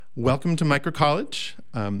Welcome to Micro College.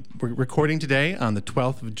 We're recording today on the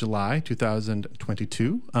 12th of July,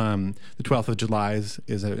 2022. The 12th of July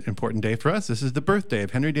is an important day for us. This is the birthday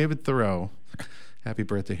of Henry David Thoreau. Happy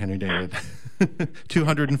birthday, Henry David.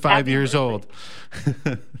 205 Happy years birthday. old.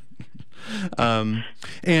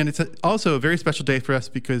 And it's also a very special day for us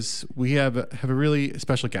because we have a really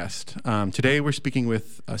special guest. Today we're speaking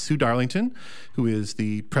with Sue Darlington, who is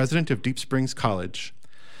the president of Deep Springs College.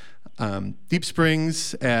 Deep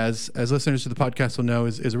Springs, as listeners to the podcast will know,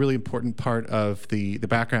 is a really important part of the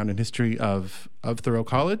background and history of Thoreau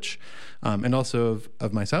College, and also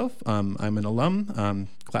of myself. I'm an alum,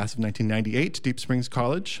 class of 1998, Deep Springs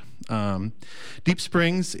College. Deep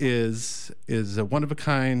Springs is a one of a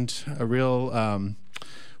kind, a real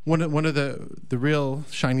one of the real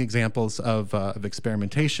shining examples of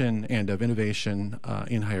experimentation and of innovation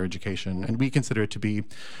in higher education, and we consider it to be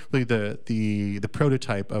really the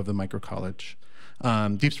prototype of the micro college.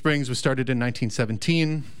 Deep Springs was started in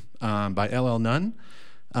 1917 by L.L. Nunn.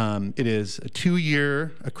 It is a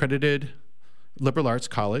 2-year accredited liberal arts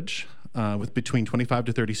college with between 25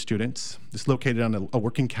 to 30 students. It's located on a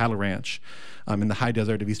working cattle ranch in the high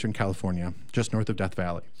desert of Eastern California, just north of Death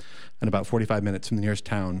Valley, and about 45 minutes from the nearest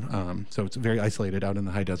town. So it's very isolated out in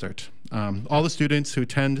the high desert. All the students who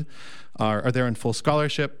attend are there on full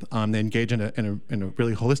scholarship. They engage in a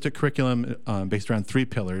really holistic curriculum based around 3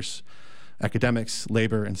 pillars: academics,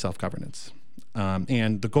 labor, and self-governance.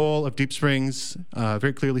 And the goal of Deep Springs,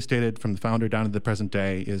 very clearly stated from the founder down to the present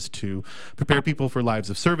day, is to prepare people for lives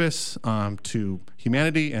of service to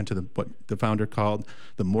humanity and to what the founder called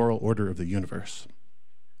the moral order of the universe.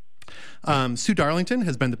 Sue Darlington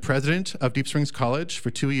has been the president of Deep Springs College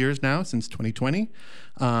for 2 years now, since 2020.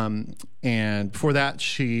 And before that,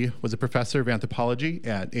 she was a professor of anthropology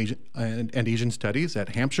and Asian studies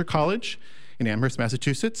at Hampshire College in Amherst,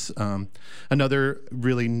 Massachusetts. Another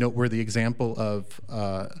really noteworthy example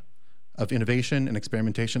of innovation and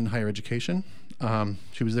experimentation in higher education.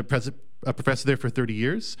 She was a professor there for 30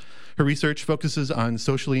 years. Her research focuses on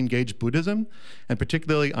socially engaged Buddhism, and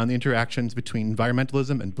particularly on the interactions between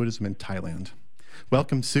environmentalism and Buddhism in Thailand.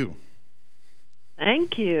 Welcome, Sue.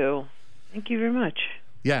 Thank you. Thank you very much.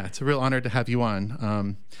 Yeah, it's a real honor to have you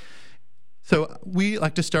on. So we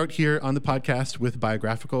like to start here on the podcast with a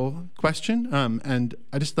biographical question, and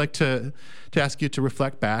I just like to ask you to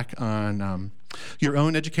reflect back on your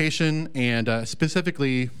own education and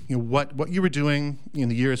specifically, what you were doing in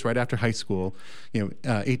the years right after high school,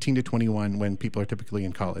 18 to 21, when people are typically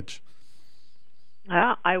in college.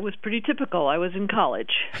 I was pretty typical. I was in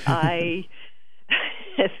college. I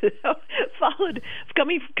followed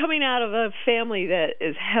coming out of a family that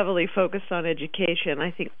is heavily focused on education.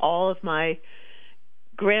 I think all of my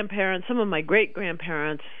grandparents, some of my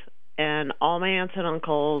great-grandparents, and all my aunts and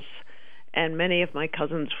uncles, and many of my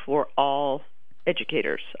cousins were all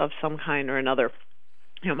educators of some kind or another.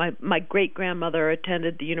 My great-grandmother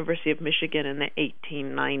attended the University of Michigan in the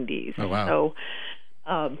 1890s. Oh, wow.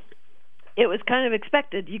 So it was kind of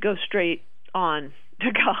expected. You go straight on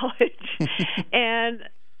to college. And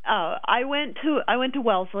I went to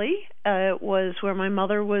Wellesley. It was where my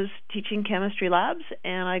mother was teaching chemistry labs,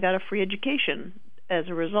 and I got a free education as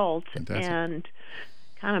a result. Fantastic. And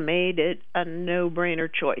kind of made it a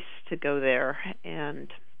no-brainer choice to go there,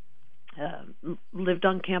 and lived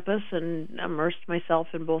on campus and immersed myself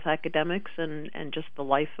in both academics and just the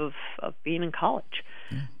life of being in college.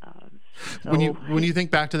 When you think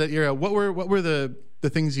back to that era, what were the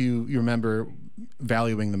things you remember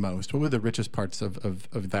valuing the most? What were the richest parts of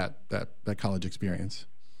that college experience?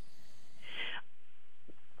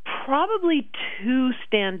 Probably 2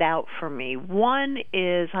 stand out for me. One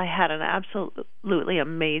is I had an absolutely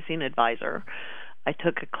amazing advisor. I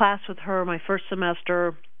took a class with her my first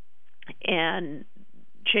semester, and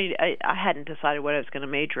I hadn't decided what I was going to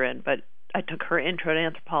major in, but I took her intro to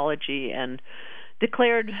anthropology and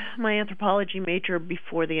declared my anthropology major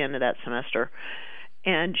before the end of that semester.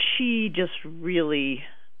 And she just really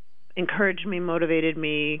encouraged me, motivated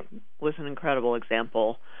me, was an incredible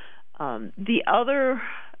example. The other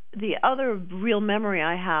real memory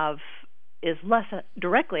I have is less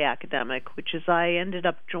directly academic, which is I ended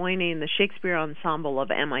up joining the Shakespeare Ensemble of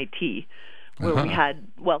MIT, where we had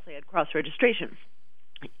cross-registration.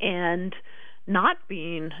 And not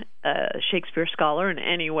being a Shakespeare scholar in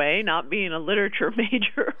any way, not being a literature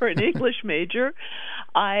major or an English major,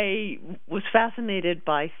 I was fascinated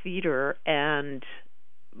by theater and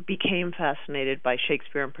became fascinated by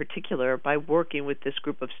Shakespeare in particular by working with this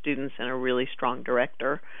group of students and a really strong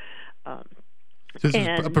director. So this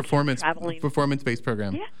is a performance-based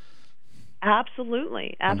program. Yeah.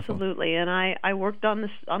 Absolutely, Wonderful. absolutely. And I worked on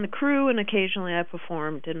the crew, and occasionally I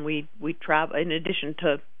performed. And we travel in addition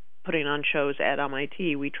to putting on shows at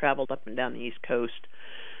MIT. We traveled up and down the East Coast,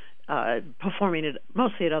 performing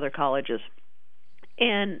mostly at other colleges.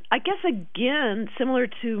 And I guess again, similar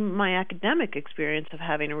to my academic experience of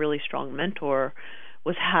having a really strong mentor,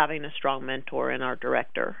 was having a strong mentor in our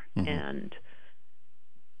director, and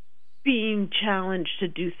being challenged to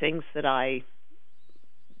do things that I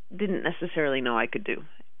didn't necessarily know I could do,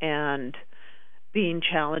 and being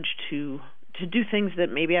challenged to do things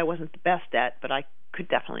that maybe I wasn't the best at, but I could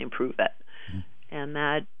definitely improve at. And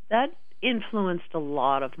that influenced a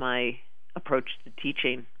lot of my approach to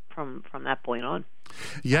teaching from that point on.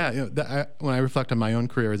 Yeah, when I reflect on my own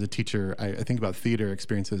career as a teacher, I think about theater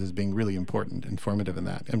experiences as being really important and formative in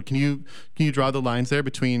that. And can you draw the lines there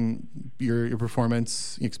between your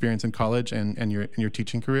performance experience in college and your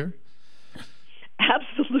teaching career?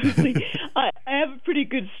 Absolutely. I have a pretty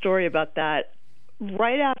good story about that.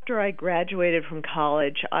 Right after I graduated from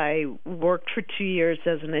college, I worked for 2 years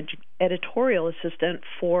as an editorial assistant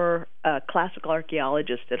for a classical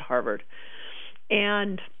archaeologist at Harvard.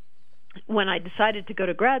 And when I decided to go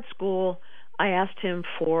to grad school, I asked him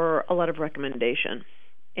for a letter of recommendation,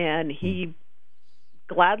 and he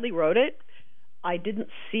gladly wrote it. I didn't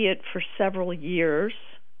see it for several years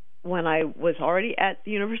when I was already at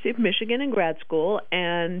the University of Michigan in grad school,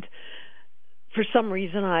 and for some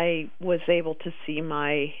reason I was able to see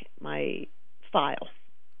my file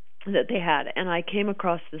that they had, and I came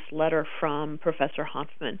across this letter from Professor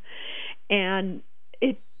Hanfman, and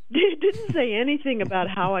it didn't say anything about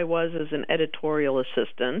how I was as an editorial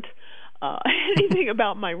assistant, anything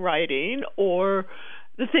about my writing, or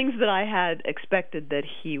the things that I had expected that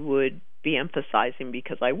he would be emphasizing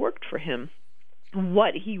because I worked for him.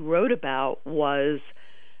 What he wrote about was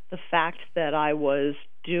the fact that I was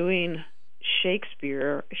doing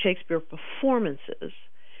Shakespeare performances,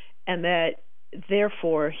 and that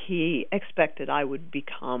therefore he expected I would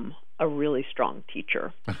become a really strong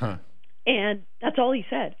teacher. Uh-huh. And that's all he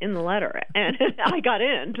said in the letter, and I got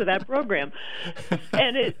into that program.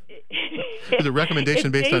 And it was a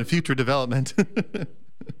recommendation based on future development.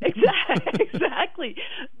 Exactly.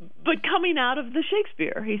 But coming out of the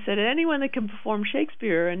Shakespeare, he said, anyone that can perform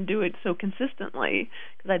Shakespeare and do it so consistently,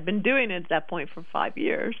 because I'd been doing it at that point for 5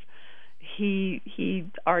 years,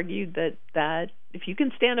 he argued that if you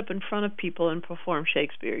can stand up in front of people and perform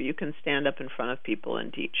Shakespeare, you can stand up in front of people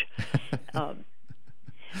and teach.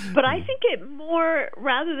 But I think it more,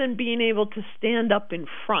 rather than being able to stand up in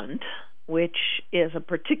front, which is a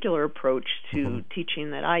particular approach to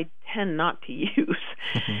teaching that I tend not to use,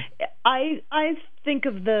 I think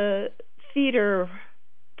of the theater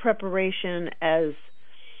preparation as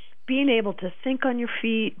being able to think on your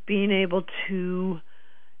feet, being able to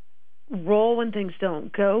roll when things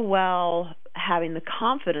don't go well, having the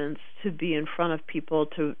confidence to be in front of people,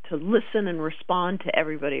 to listen and respond to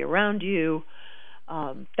everybody around you.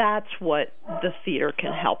 That's what the theater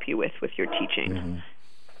can help you with your teaching.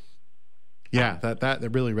 Yeah, that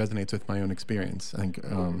really resonates with my own experience. I think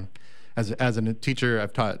as a teacher,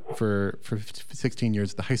 I've taught for 16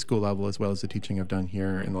 years at the high school level, as well as the teaching I've done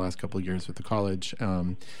here in the last couple of years with the college.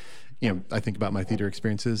 I think about my theater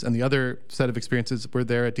experiences, and the other set of experiences were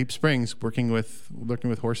there at Deep Springs, working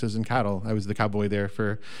with horses and cattle. I was the cowboy there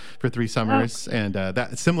for 3 summers, and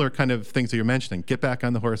that similar kind of things that you're mentioning. Get back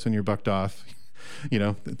on the horse when you're bucked off.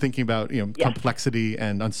 Thinking about complexity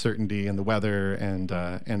and uncertainty and the weather, and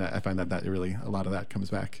I find that really a lot of that comes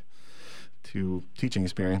back to teaching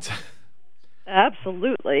experience.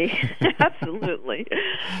 Absolutely, absolutely.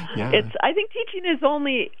 Yeah. I think teaching is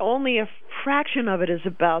only a fraction of it is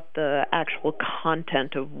about the actual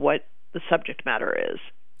content of what the subject matter is.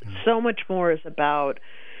 So much more is about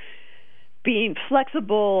being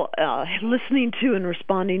flexible, listening to and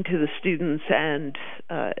responding to the students, and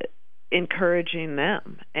encouraging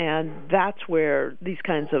them. And that's where these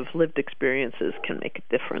kinds of lived experiences can make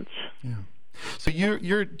a difference. Yeah. So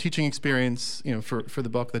your teaching experience, for the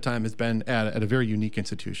bulk of the time has been at a very unique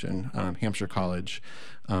institution, Hampshire College.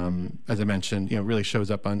 As I mentioned, really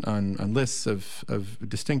shows up on lists of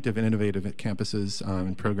distinctive and innovative campuses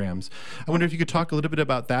and programs. I wonder if you could talk a little bit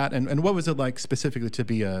about that, and what was it like specifically to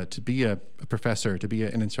be a professor, to be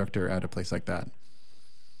an instructor at a place like that?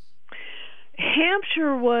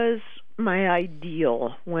 Hampshire was my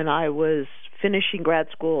ideal when I was finishing grad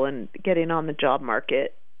school and getting on the job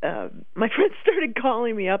market. My friends started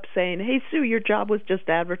calling me up saying, "Hey, Sue, your job was just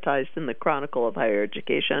advertised in the Chronicle of Higher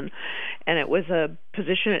Education." And it was a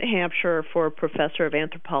position at Hampshire for a professor of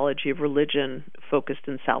anthropology of religion focused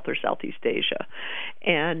in South or Southeast Asia.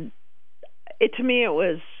 And to me, it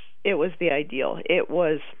was it was the ideal.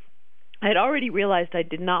 I'd already realized I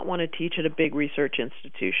did not want to teach at a big research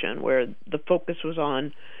institution where the focus was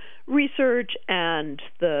on research, and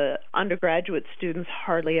the undergraduate students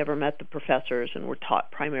hardly ever met the professors and were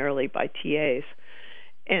taught primarily by TAs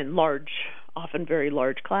in often very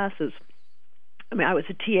large classes. I mean, I was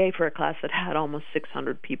a TA for a class that had almost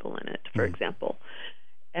 600 people in it, for example.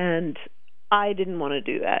 And I didn't want to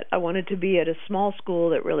do that. I wanted to be at a small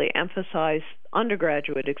school that really emphasized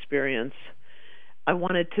undergraduate experience. I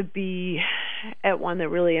wanted to be at one that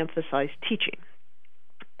really emphasized teaching.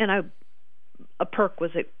 And a perk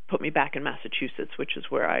was it put me back in Massachusetts, which is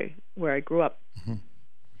where I grew up. Mm-hmm.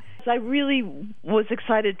 I really was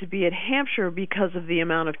excited to be at Hampshire because of the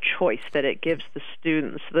amount of choice that it gives the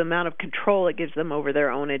students, the amount of control it gives them over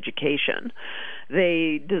their own education.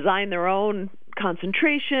 They design their own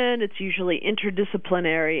concentration. It's usually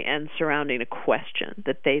interdisciplinary and surrounding a question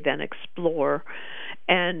that they then explore.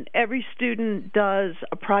 And every student does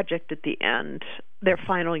a project at the end, their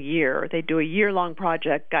final year. They do a year-long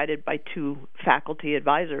project guided by 2 faculty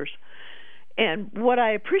advisors. And what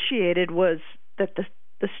I appreciated was that the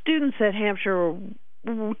students at Hampshire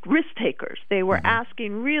were risk takers. They were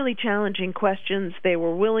asking really challenging questions. They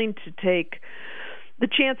were willing to take the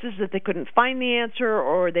chances that they couldn't find the answer,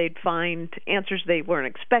 or they'd find answers they weren't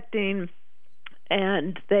expecting,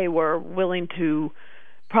 and they were willing to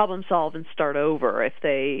problem solve and start over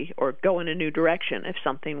or go in a new direction if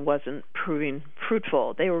something wasn't proving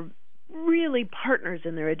fruitful. They were really partners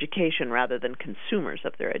in their education rather than consumers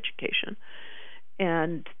of their education.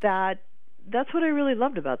 And that's what I really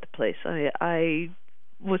loved about the place. I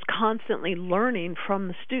was constantly learning from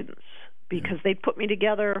the students because they'd put me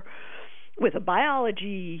together with a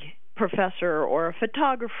biology professor or a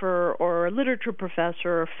photographer or a literature professor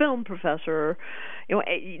or a film professor,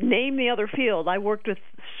 name the other field. I worked with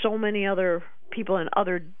so many other people in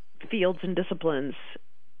other fields and disciplines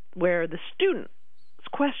where the students'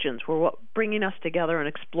 questions were what bringing us together and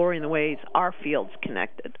exploring the ways our fields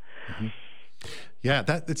connected. Mm-hmm. Yeah,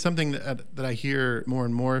 it's something that I hear more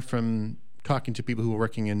and more from talking to people who are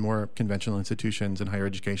working in more conventional institutions in higher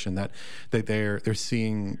education, that they're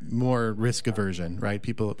seeing more risk aversion, right?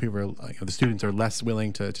 People are, the students are less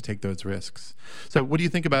willing to take those risks. So what do you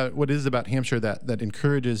think about what is about Hampshire that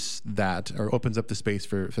encourages that or opens up the space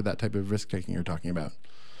for that type of risk taking you're talking about?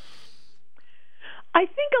 I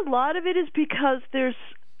think a lot of it is because there's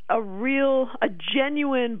a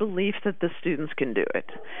genuine belief that the students can do it,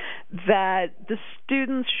 that the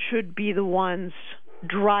students should be the ones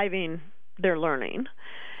driving their learning,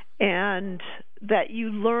 and that you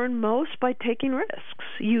learn most by taking risks.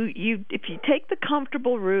 If you take the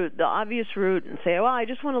comfortable route, the obvious route, and say, "Oh, I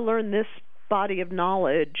just want to learn this body of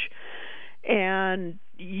knowledge," and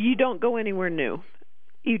you don't go anywhere new.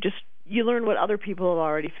 You learn what other people have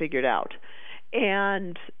already figured out.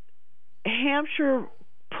 And Hampshire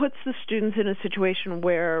puts the students in a situation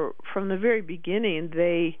where, from the very beginning,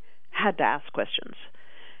 they had to ask questions.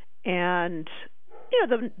 And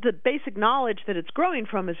the basic knowledge that it's growing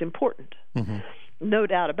from is important, no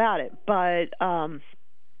doubt about it. But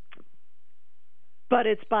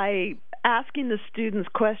it's by asking the students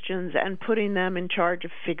questions and putting them in charge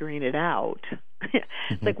of figuring it out.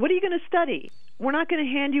 Like, what are you going to study? We're not going to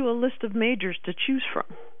hand you a list of majors to choose from.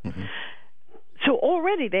 So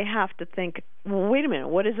already they have to think, well, wait a minute,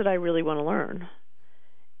 what is it I really want to learn?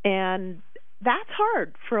 And that's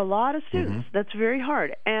hard for a lot of students. That's very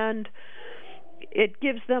hard. And it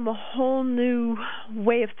gives them a whole new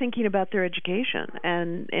way of thinking about their education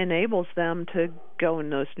and enables them to go in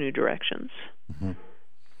those new directions.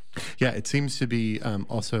 Yeah, it seems to be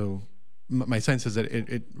also, my sense is that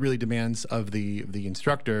it really demands of the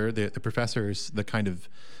instructor, the professors, the kind of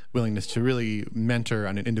willingness to really mentor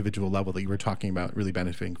on an individual level that you were talking about, really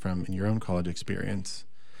benefiting from in your own college experience.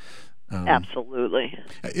 Absolutely.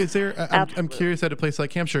 Is there? I'm curious, at a place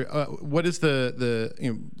like Hampshire, what is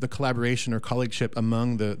the collaboration or colleagueship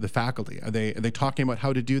among the faculty? Are they talking about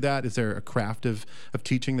how to do that? Is there a craft of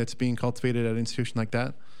teaching that's being cultivated at an institution like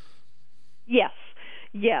that? Yes.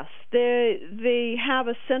 They have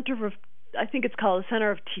a center of, I think it's called a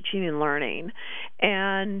Center of Teaching and Learning,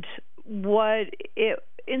 and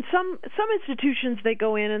in some institutions, they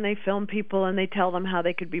go in and they film people and they tell them how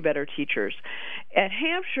they could be better teachers. At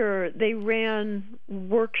Hampshire, they ran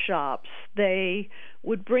workshops. They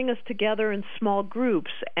would bring us together in small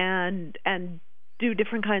groups and do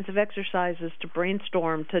different kinds of exercises to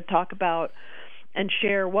brainstorm, to talk about and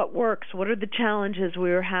share what works, what are the challenges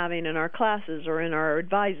we were having in our classes or in our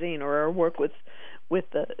advising or our work with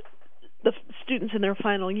the students in their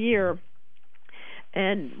final year.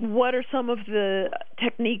 And what are some of the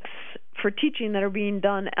techniques for teaching that are being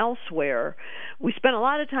done elsewhere? We spent a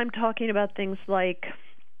lot of time talking about things like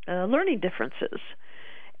learning differences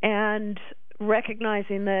and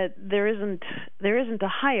recognizing that there isn't a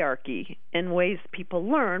hierarchy in ways people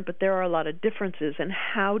learn, but there are a lot of differences. And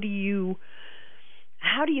how do you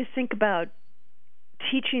think about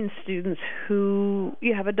teaching students who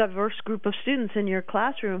you have a diverse group of students in your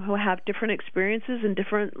classroom who have different experiences and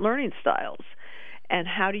different learning styles? And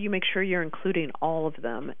how do you make sure you're including all of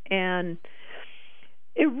them? And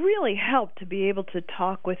it really helped to be able to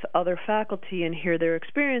talk with other faculty and hear their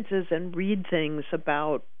experiences and read things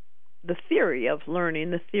about the theory of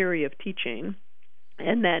learning, the theory of teaching,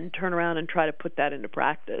 and then turn around and try to put that into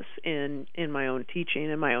practice in my own teaching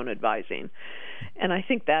and my own advising. And I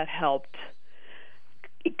think that helped,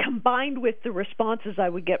 combined with the responses I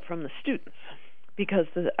would get from the students, because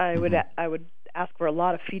I would ask for a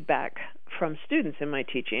lot of feedback from students in my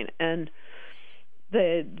teaching, and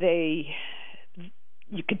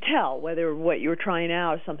you could tell whether what you were trying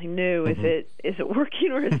out is something new. Is it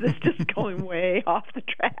working, or is this just going way off the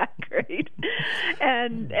track, right?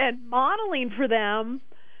 And modeling for them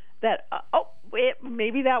that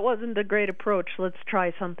maybe that wasn't a great approach. Let's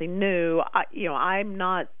try something new. I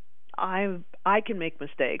can make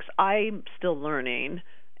mistakes. I'm still learning,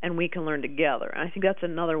 and we can learn together. And I think that's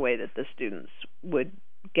another way that the students would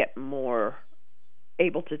get more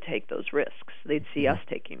able to take those risks. They'd see us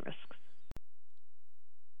taking risks.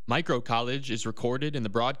 Micro College is recorded in the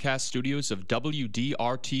broadcast studios of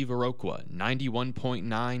WDRT Viroqua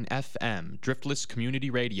 91.9 FM Driftless Community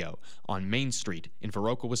Radio on Main Street in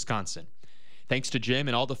Viroqua, Wisconsin. Thanks to Jim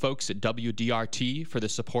and all the folks at WDRT for the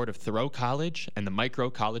support of Thoreau College and the Micro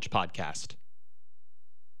College podcast.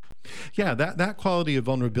 Yeah, that quality of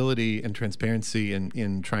vulnerability and transparency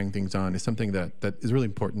in trying things on is something that is really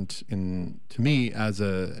important to me as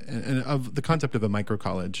of the concept of a micro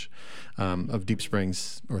college of Deep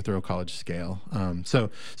Springs or Thoreau College scale.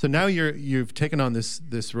 So now you've taken on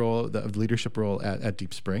this role of leadership role at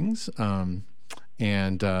Deep Springs.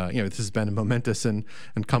 And this has been a momentous and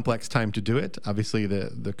complex time to do it. Obviously,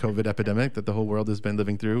 the COVID epidemic that the whole world has been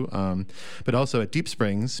living through. But also at Deep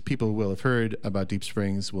Springs, people will have heard about Deep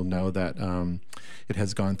Springs, will know that it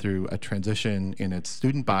has gone through a transition in its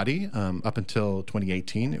student body. Up until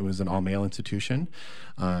 2018, it was an all-male institution.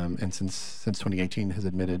 And since 2018, has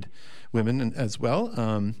admitted women as well.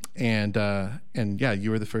 And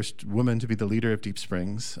you were the first woman to be the leader of Deep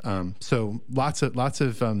Springs. So lots of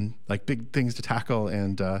like big things to tackle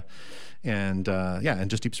and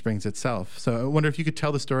just Deep Springs itself. So I wonder if you could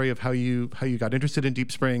tell the story of how you got interested in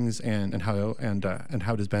Deep Springs and how it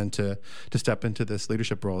has been to step into this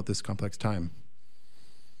leadership role at this complex time.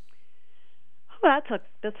 Well,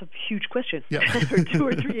 that's a huge question. Yeah. Or two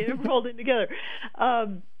or three rolled in together.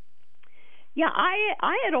 I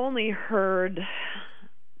had only heard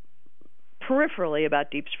peripherally about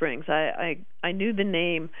Deep Springs. I knew the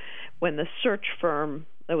name when the search firm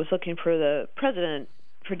that was looking for the president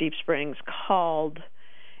for Deep Springs called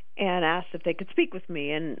and asked if they could speak with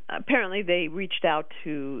me. And apparently they reached out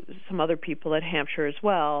to some other people at Hampshire as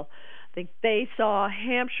well. I think they saw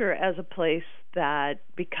Hampshire as a place that,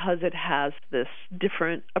 because it has this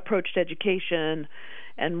different approach to education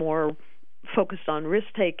and more focused on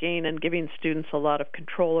risk-taking and giving students a lot of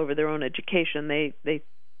control over their own education, I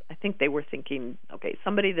think they were thinking, okay,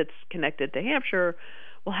 somebody that's connected to Hampshire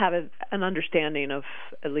will have an understanding of,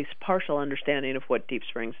 at least partial understanding of what Deep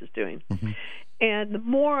Springs is doing. Mm-hmm. And the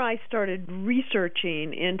more I started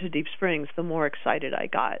researching into Deep Springs, the more excited I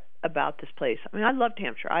got about this place. I mean, I loved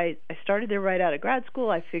Hampshire. I started there right out of grad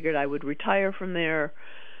school. I figured I would retire from there.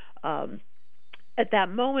 At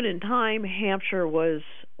that moment in time, Hampshire was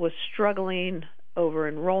struggling over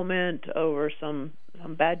enrollment, over some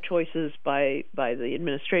bad choices by the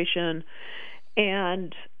administration,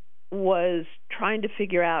 and was trying to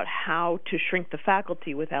figure out how to shrink the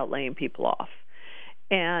faculty without laying people off.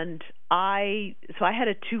 And I had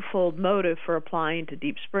a twofold motive for applying to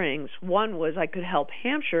Deep Springs. One was I could help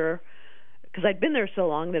Hampshire because I'd been there so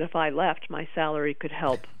long that if I left, my salary could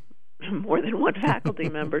help more than one faculty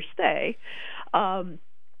member stay.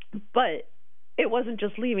 But it wasn't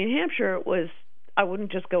just leaving Hampshire. It was I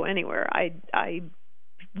wouldn't just go anywhere. I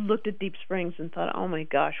looked at Deep Springs and thought, oh my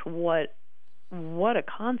gosh, what a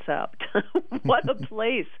concept. What a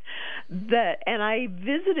place. And I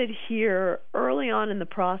visited here early on in the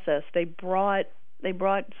process. They brought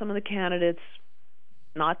some of the candidates,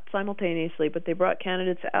 not simultaneously, but they brought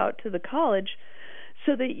candidates out to the college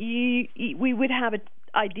so that we would have an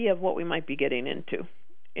idea of what we might be getting into.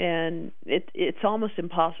 And it's almost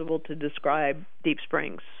impossible to describe Deep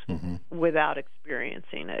Springs without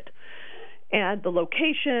experiencing it. And the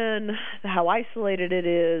location, how isolated it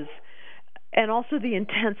is, and also the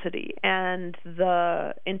intensity of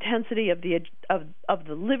the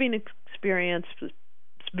living experience. It's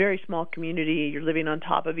a very small community. You're living on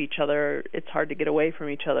top of each other. It's hard to get away from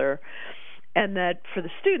each other. And that for the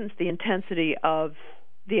students, the intensity of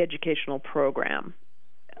the educational program,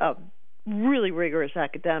 really rigorous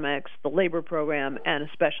academics, the labor program, and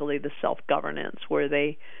especially the self-governance, where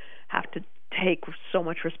they have to take so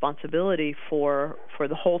much responsibility for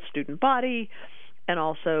the whole student body, and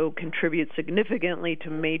also contribute significantly to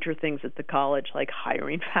major things at the college, like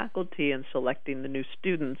hiring faculty and selecting the new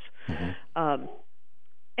students.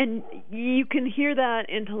 And you can hear that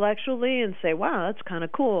intellectually and say, wow, that's kind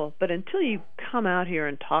of cool. But until you come out here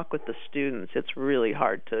and talk with the students, it's really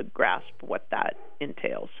hard to grasp what that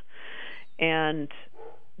entails. And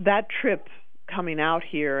that trip coming out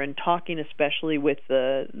here and talking especially with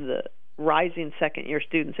the rising second-year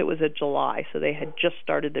students, it was in July, so they had just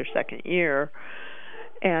started their second year,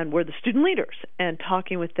 and were the student leaders, and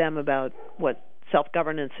talking with them about what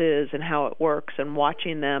self-governance is and how it works, and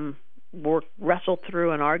watching them wrestle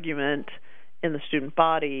through an argument in the student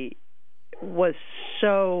body was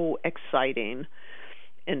so exciting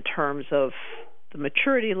in terms of the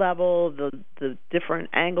maturity level, the different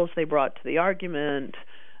angles they brought to the argument,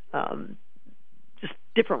 just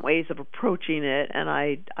different ways of approaching it. And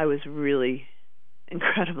I was really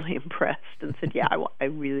incredibly impressed and said, yeah, I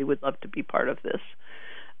really would love to be part of this.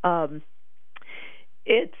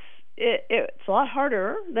 It's a lot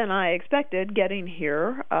harder than I expected getting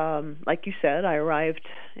here. Like you said, I arrived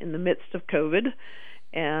in the midst of COVID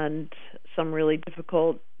and some really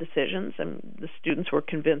difficult decisions. And the students were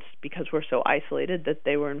convinced, because we're so isolated, that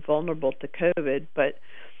they were invulnerable to COVID, but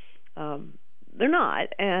they're not.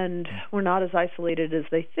 And we're not as isolated as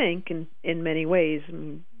they think in many ways. I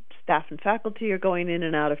mean, staff and faculty are going in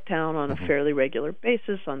and out of town on a fairly regular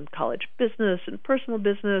basis on college business and personal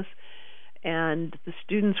business. And the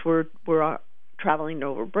students were traveling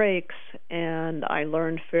over breaks, and I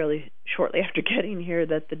learned fairly shortly after getting here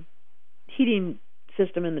that the heating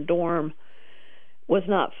system in the dorm was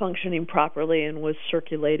not functioning properly and was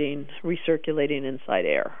recirculating inside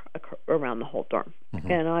air around the whole dorm.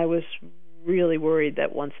 And I was really worried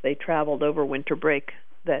that once they traveled over winter break,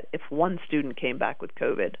 that if one student came back with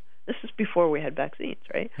COVID, this is before we had vaccines,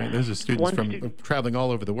 right? Right. Those are students traveling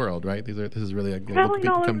all over the world, right? This is really a global.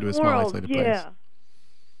 People come to a small, isolated place.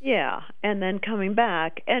 Yeah, and then coming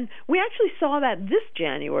back, and we actually saw that this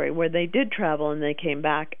January, where they did travel and they came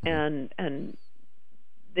back, and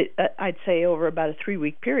I'd say over about a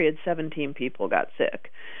 3-week period, 17 people got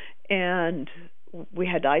sick, and we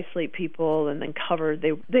had to isolate people and then cover.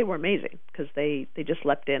 They were amazing because they just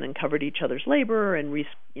leapt in and covered each other's labor and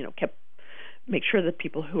kept. Make sure that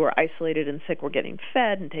people who are isolated and sick were getting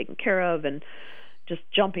fed and taken care of, and just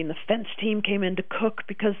jumping. The fence team came in to cook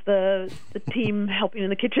because the team helping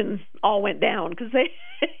in the kitchen all went down because they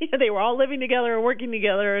were all living together and working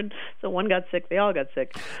together, and so one got sick, they all got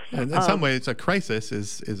sick. And in some ways, a crisis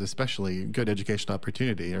is especially good educational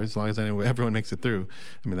opportunity, or as long as everyone makes it through.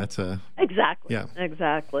 I mean, that's exactly.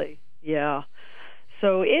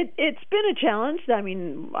 So it's been a challenge. I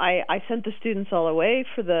mean, I sent the students all away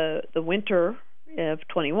for the winter of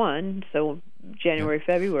 21, so January,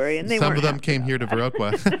 February, and some of them came here to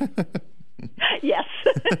Viroqua. Yes,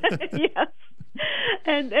 yes,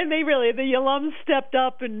 and they really, the alums stepped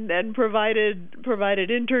up and provided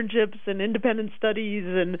internships and independent studies,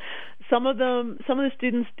 and some of the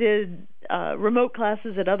students did remote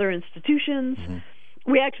classes at other institutions.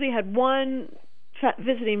 We actually had one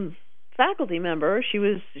visiting faculty member. She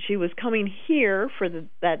was coming here for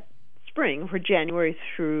that spring, for January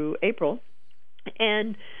through April,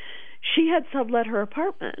 and she had sublet her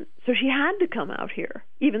apartment, so she had to come out here,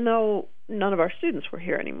 even though none of our students were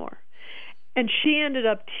here anymore. And she ended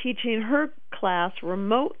up teaching her class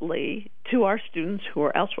remotely to our students who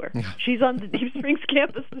are elsewhere. She's on the Deep Springs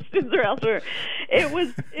campus. The students are elsewhere. It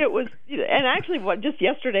was, and actually, just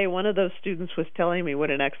yesterday, one of those students was telling me what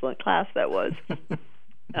an excellent class that was.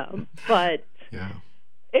 But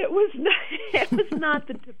it was not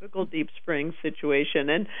the typical Deep Springs situation.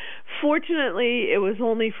 And fortunately, it was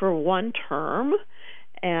only for one term.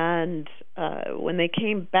 And when they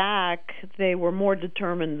came back, they were more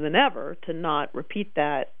determined than ever to not repeat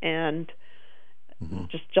that, and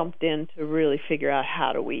just jumped in to really figure out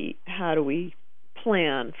how do we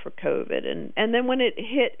plan for COVID. And then when it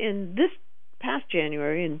hit in this past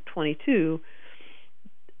January in 22,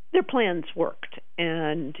 their plans worked.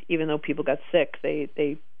 And even though people got sick,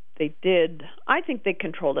 they they did. I think they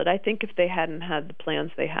controlled it. I think if they hadn't had the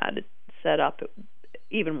plans they had set up,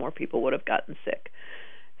 even more people would have gotten sick.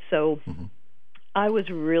 So I was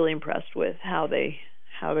really impressed with how they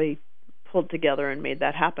pulled together and made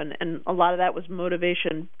that happen. And a lot of that was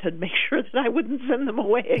motivation to make sure that I wouldn't send them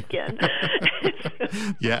away again.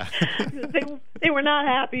 Yeah. They were not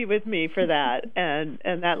happy with me for that, and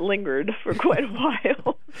that lingered for quite a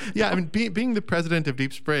while. Yeah, I mean, being the president of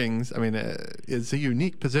Deep Springs, I mean, is a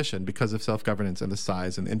unique position because of self-governance and the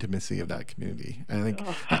size and intimacy of that community. And I think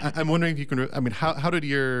I'm wondering if you can. I mean, how did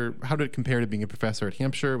it compare to being a professor at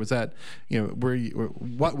Hampshire? Was that,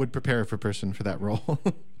 what would prepare a person for that role?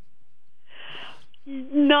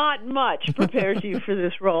 Not much prepares you for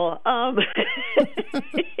this role.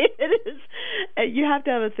 It is. You have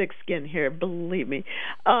to have a thick skin here, believe me.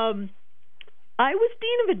 I was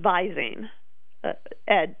dean of advising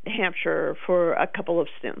at Hampshire for a couple of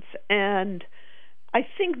stints, and I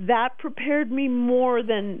think that prepared me more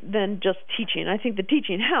than just teaching. I think the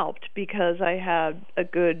teaching helped because I had a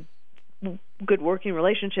good working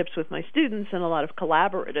relationships with my students and a lot of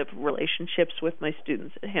collaborative relationships with my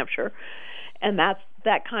students at Hampshire. And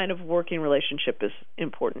that kind of working relationship is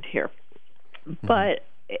important here. But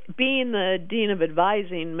being the dean of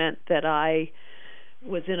advising meant that I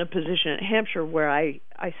was in a position at Hampshire where I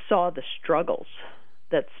saw the struggles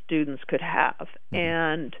that students could have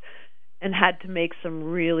and had to make some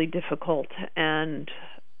really difficult and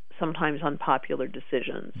sometimes unpopular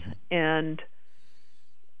decisions. And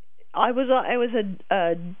I was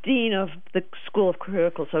a dean of the School of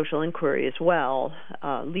Critical Social Inquiry as well,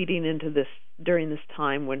 leading into during this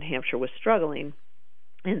time when Hampshire was struggling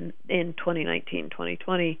in 2019,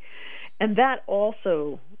 2020, and that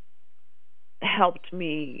also helped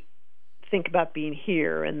me think about being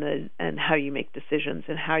here and how you make decisions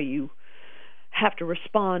and how you have to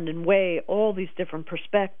respond and weigh all these different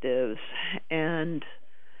perspectives and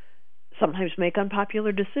sometimes make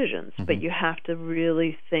unpopular decisions, but you have to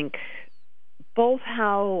really think both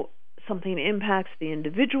how something impacts the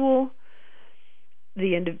individual,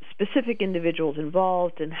 the specific individuals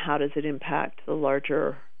involved, and how does it impact the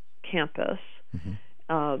larger campus,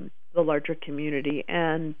 the larger community.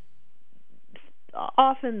 And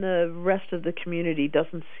often the rest of the community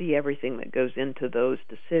doesn't see everything that goes into those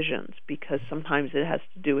decisions because sometimes it has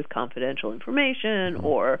to do with confidential information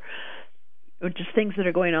or just things that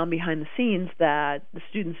are going on behind the scenes that the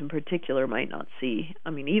students in particular might not see.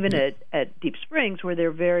 I mean, even at Deep Springs, where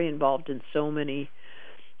they're very involved in so many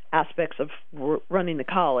aspects of running the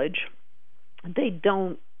college, they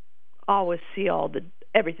don't always see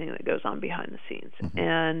everything that goes on behind the scenes.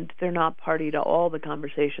 And they're not party to all the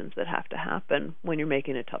conversations that have to happen when you're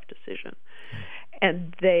making a tough decision.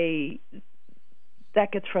 And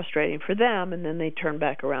that gets frustrating for them, and then they turn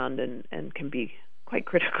back around and can be quite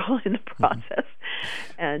critical in the process.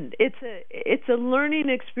 And it's a learning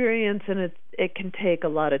experience, and it can take a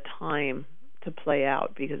lot of time to play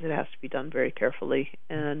out because it has to be done very carefully,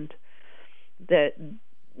 and that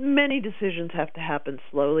many decisions have to happen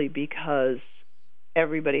slowly because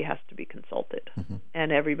everybody has to be consulted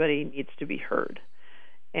and everybody needs to be heard.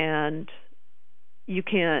 And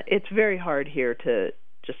it's very hard here to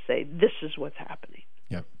just say this is what's happening.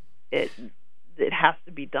 Yep. It has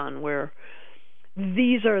to be done where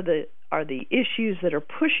these are the issues that are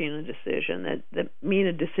pushing a decision that mean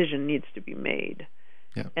a decision needs to be made.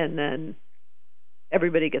 Yeah. And then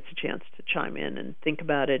everybody gets a chance to chime in and think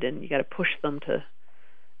about it, and you got to push them to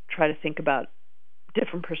try to think about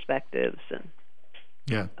different perspectives. And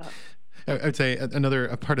yeah. I would say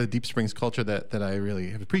a part of the Deep Springs culture that I really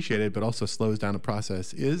have appreciated, but also slows down the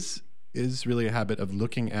process, is really a habit of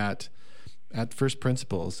looking at first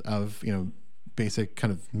principles of basic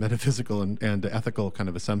kind of metaphysical and ethical kind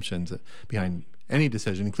of assumptions behind any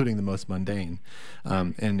decision, including the most mundane.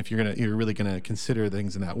 And if you're really gonna consider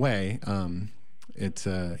things in that way, you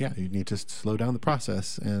need to slow down the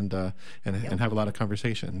process and have a lot of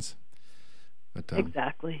conversations. But,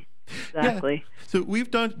 Exactly. Yeah. So we've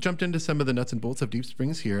jumped into some of the nuts and bolts of Deep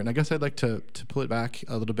Springs here, and I guess I'd like to pull it back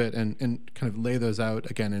a little bit and kind of lay those out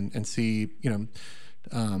again and see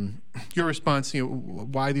your response,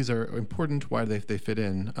 why these are important, why they fit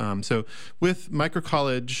in. So with Micro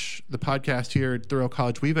College, the podcast here at Thoreau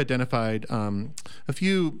College, we've identified a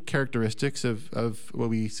few characteristics of what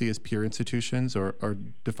we see as peer institutions or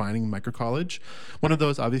defining Micro College. One of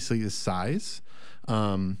those obviously is size.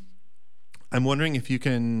 I'm wondering if you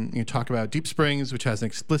can talk about Deep Springs, which has an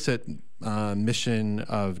explicit mission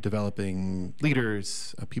of developing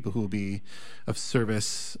leaders, people who will be of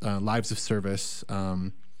service, lives of service,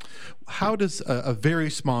 How does a very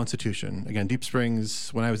small institution, again, Deep Springs,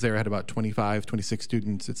 when I was there, I had about 25, 26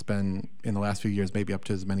 students. It's been, in the last few years, maybe up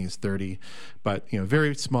to as many as 30. But,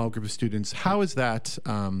 very small group of students. How does that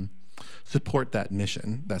support that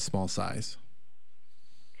mission, that small size?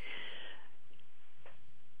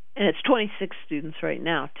 And it's 26 students right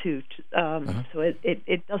now, too. So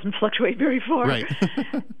it doesn't fluctuate very far. Right.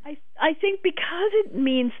 I think because it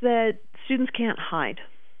means that students can't hide.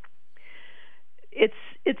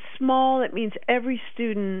 It's small. It means every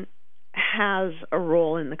student has a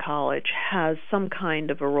role in the college, has some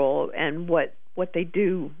kind of a role, and what they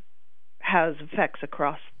do has effects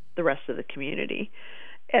across the rest of the community.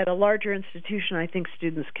 At a larger institution, I think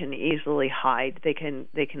students can easily hide. They can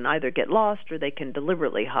either get lost or they can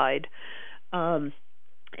deliberately hide and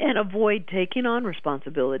avoid taking on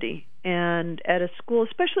responsibility. And at a school,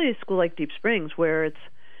 especially a school like Deep Springs, where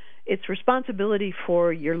it's responsibility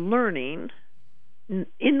for your learning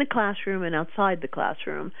in the classroom and outside the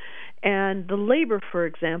classroom. And the labor, for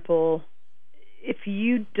example, if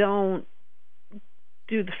you don't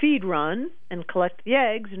do the feed run and collect the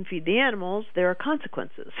eggs and feed the animals, there are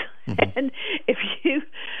consequences. Mm-hmm. And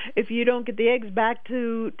if you don't get the eggs back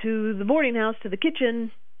to the boarding house, to the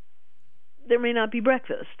kitchen, there may not be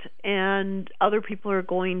breakfast, and other people are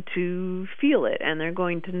going to feel it, and they're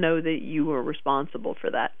going to know that you are responsible for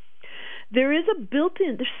that. There's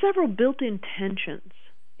several built-in tensions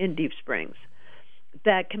in Deep Springs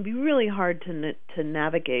that can be really hard to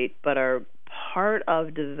navigate, but are part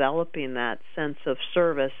of developing that sense of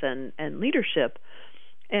service and leadership.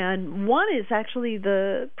 And one is actually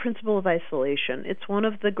the principle of isolation. It's one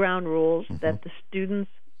of the ground rules that the students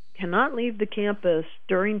cannot leave the campus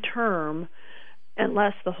during term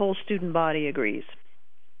unless the whole student body agrees,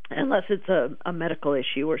 unless it's a medical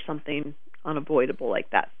issue or something unavoidable like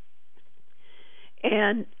that.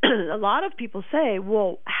 And a lot of people say,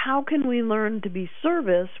 well, how can we learn to be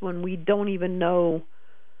service when we don't even know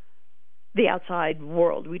the outside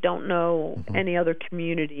world? We don't know any other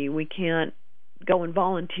community. We can't go and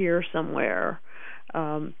volunteer somewhere.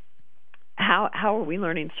 How are we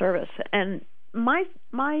learning service? And my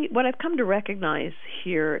what I've come to recognize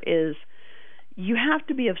here is you have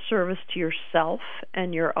to be of service to yourself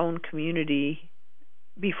and your own community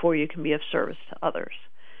before you can be of service to others.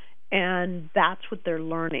 And that's what they're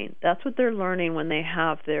learning. That's what they're learning when they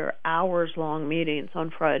have their hours-long meetings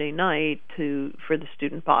on Friday night for the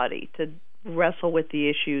student body to wrestle with the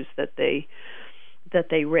issues that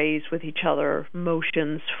they raise with each other,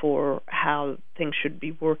 motions for how things should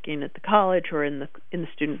be working at the college or in the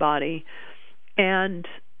student body. And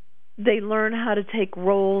they learn how to take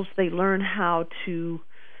roles. They learn how to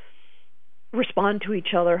respond to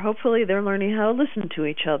each other. Hopefully they're learning how to listen to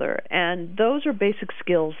each other. And those are basic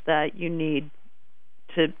skills that you need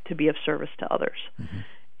to be of service to others. Mm-hmm.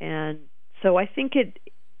 And so I think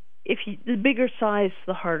the bigger size,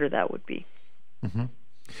 the harder that would be. Mm-hmm.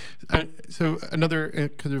 So another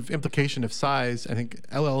kind of implication of size, I think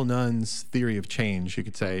L.L. Nunn's theory of change, you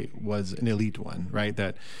could say, was an elite one, right?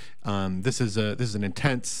 That this is an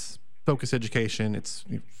intense focused education. It's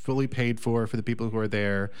fully paid for the people who are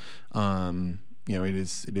there. It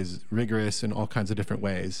is rigorous in all kinds of different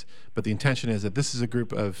ways. But the intention is that this is a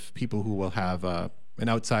group of people who will have an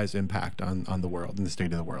outsized impact on the world and the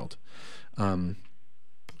state of the world.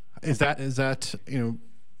 Is that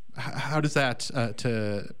how does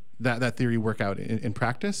that theory work out in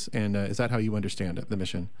practice? And is that how you understand it, the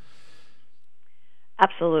mission?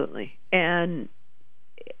 Absolutely. And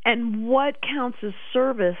what counts as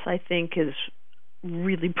service, I think, is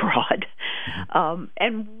really broad. Mm-hmm.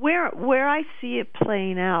 And where I see it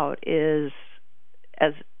playing out is,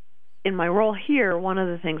 as in my role here, one of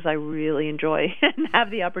the things I really enjoy and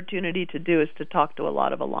have the opportunity to do is to talk to a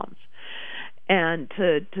lot of alums and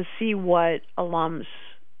to see what alums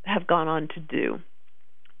have gone on to do,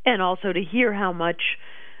 and also to hear how much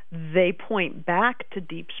they point back to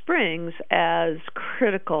Deep Springs as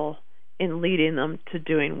critical in leading them to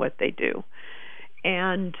doing what they do.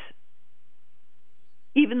 And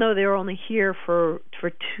even though they're only here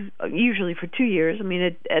usually for 2 years, I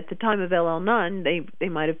mean, at the time of L.L. Nunn, they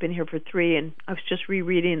might have been here for 3. And I was just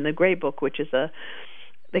rereading the Gray Book, which is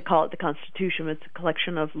they call it the Constitution. It's a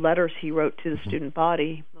collection of letters he wrote to the student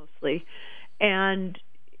body, mostly. And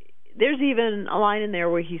there's even a line in there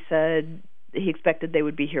where he said he expected they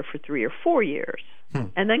would be here for 3 or 4 years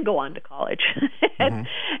and then go on to college. And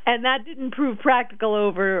that didn't prove practical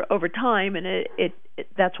over time, and it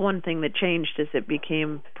that's one thing that changed as it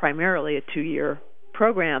became primarily a 2-year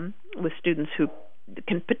program with students who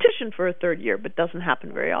can petition for a 3rd year, but doesn't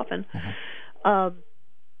happen very often. But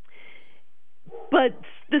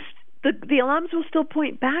the alums will still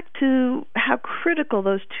point back to how critical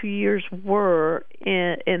those 2 years were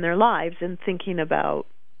in their lives in thinking about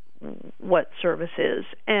what service is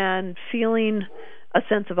and feeling a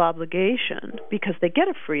sense of obligation because they get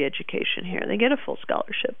a free education here. They get a full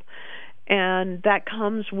scholarship. And that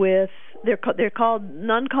comes with, they're called,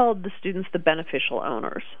 none called the students the beneficial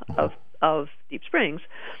owners of Deep Springs,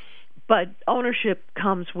 but ownership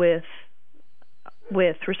comes with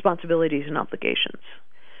responsibilities and obligations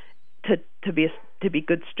to be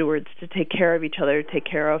good stewards, to take care of each other, to take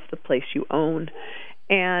care of the place you own.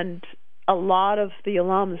 And a lot of the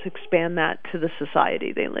alums expand that to the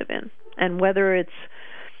society they live in. And whether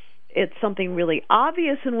it's something really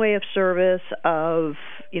obvious in way of service, of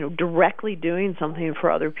directly doing something for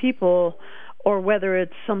other people, or whether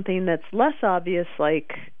it's something that's less obvious,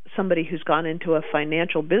 like somebody who's gone into a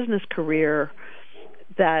financial business career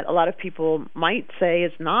that a lot of people might say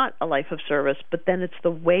is not a life of service, but then it's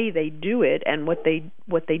the way they do it and what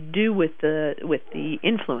they do with the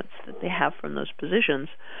influence that they have from those positions.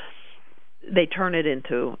 They turn it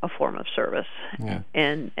into a form of service,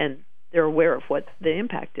 and they're aware of what the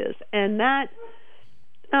impact is. And that,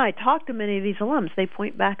 I talk to many of these alums, they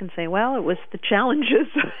point back and say, well, it was the challenges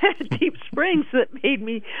at Deep Springs that made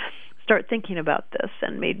me start thinking about this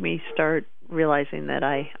and made me start realizing that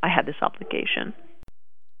I had this obligation.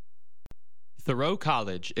 Thoreau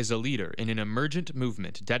College is a leader in an emergent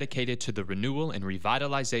movement dedicated to the renewal and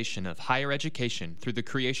revitalization of higher education through the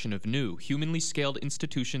creation of new, humanly scaled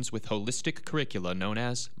institutions with holistic curricula known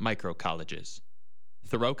as microcolleges.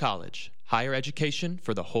 Thoreau College, higher education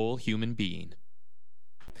for the whole human being.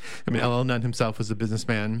 I mean, L.L. Nunn himself was a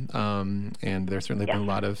businessman, and there's certainly been a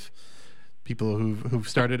lot of people who've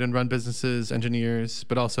started and run businesses, engineers,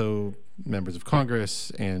 but also members of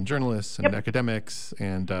Congress and journalists and academics.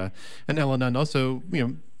 And L.L. Nunn also,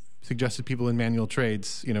 suggested people in manual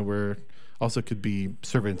trades, were also could be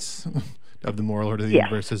servants of the moral order of the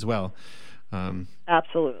universe as well.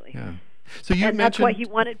 Absolutely. Yeah. So you and that's why he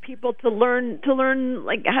wanted people to learn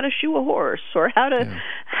like how to shoe a horse or how to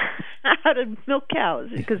milk cows,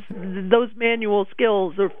 because those manual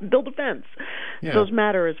skills or build a fence, those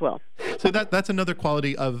matter as well. So that's another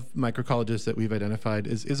quality of microcolleges that we've identified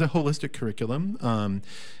is a holistic curriculum,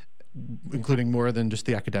 including more than just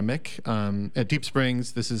the academic. At Deep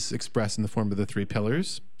Springs, this is expressed in the form of the 3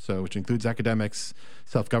 pillars, which includes academics,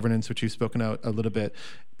 self-governance, which you've spoken out a little bit,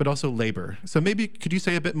 but also labor. So maybe could you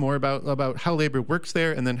say a bit more about how labor works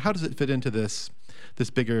there, and then how does it fit into this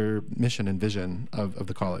bigger mission and vision of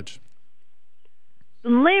the college?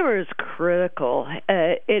 Labor is critical.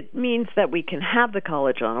 It means that we can have the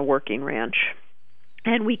college on a working ranch,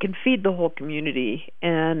 and we can feed the whole community.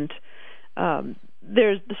 And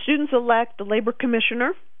the students elect a labor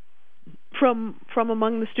commissioner from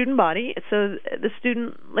among the student body. So the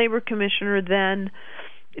student labor commissioner then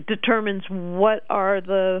determines what are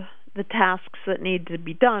the tasks that need to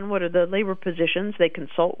be done, what are the labor positions. They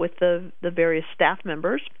consult with the various staff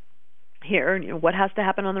members here, what has to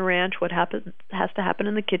happen on the ranch, what has to happen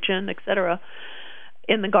in the kitchen, etc.,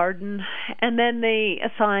 in the garden, and then they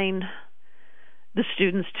assign the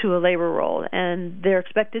students to a labor role, and they're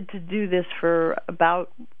expected to do this for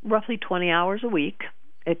about roughly 20 hours a week.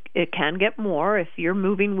 It can get more if you're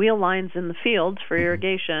moving wheel lines in the fields for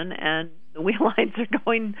irrigation and the wheel lines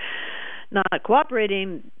are not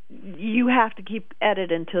cooperating. You have to keep at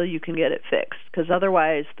it until you can get it fixed, because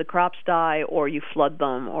otherwise the crops die or you flood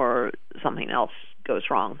them or something else goes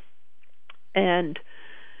wrong. And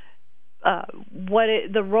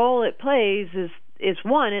the role it plays is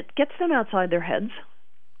one, it gets them outside their heads.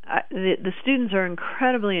 The students are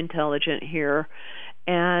incredibly intelligent here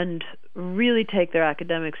and really take their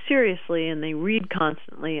academics seriously, and they read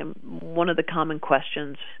constantly. And one of the common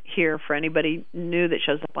questions here for anybody new that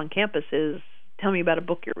shows up on campus is, tell me about a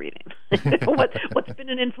book you're reading. What's been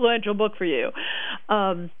an influential book for you?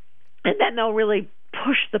 And then they'll really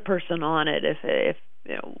push the person on it. If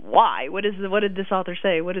why? What did this author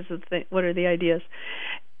say? What are the ideas?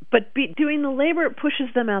 But doing the labor, it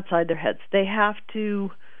pushes them outside their heads.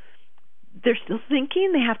 They're still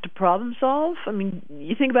thinking. They have to problem solve. I mean,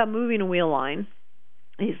 you think about moving a wheel line,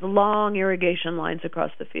 these long irrigation lines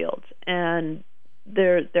across the fields, and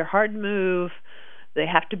they're hard to move. They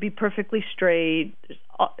have to be perfectly straight. There's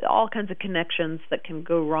all kinds of connections that can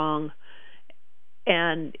go wrong.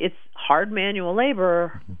 And it's hard manual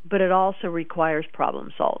labor, but it also requires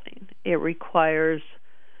problem solving. It requires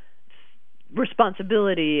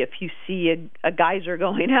responsibility. If you see a geyser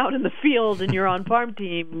going out in the field and you're on farm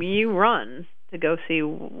team, you run to go see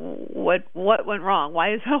what went wrong.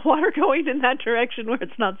 Why is that water going in that direction where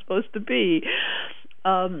it's not supposed to be?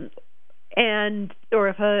 or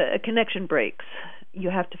if a connection breaks, you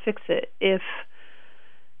have to fix it. If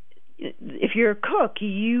you're a cook,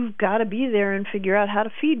 you've got to be there and figure out how to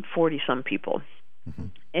feed 40-some people. Mm-hmm.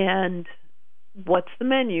 And what's the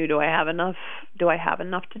menu? Do I have enough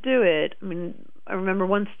to do it? I mean, I remember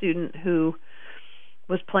one student who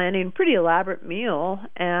was planning a pretty elaborate meal,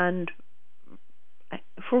 and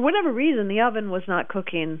for whatever reason, the oven was not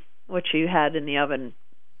cooking what she had in the oven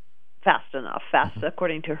fast enough, Mm-hmm.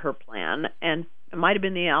 according to her plan. And it might have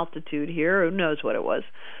been the altitude here, who knows what it was.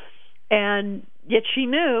 And yet she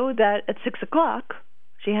knew that at 6 o'clock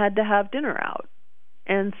she had to have dinner out.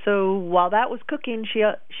 And so while that was cooking, she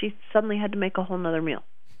suddenly had to make a whole nother meal.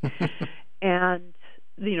 And,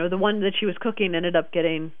 the one that she was cooking ended up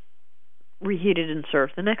getting reheated and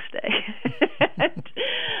served the next day.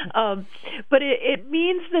 But it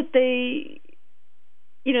means that they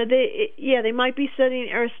might be studying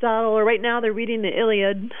Aristotle, or right now they're reading the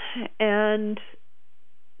Iliad, and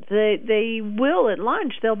they will at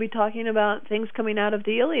lunch, they'll be talking about things coming out of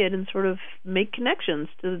the Iliad and sort of make connections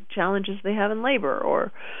to the challenges they have in labor,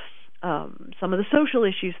 or some of the social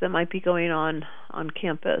issues that might be going on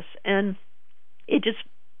campus. And it just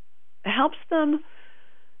helps them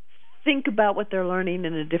think about what they're learning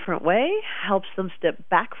in a different way, helps them step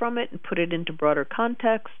back from it and put it into broader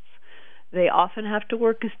contexts. They often have to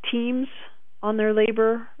work as teams on their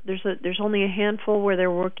labor. There's only a handful where they're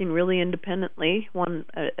working really independently,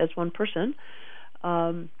 as one person.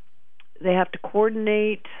 They have to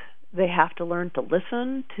coordinate. They have to learn to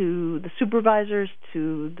listen to the supervisors,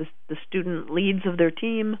 to the student leads of their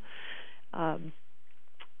team, and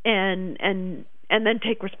then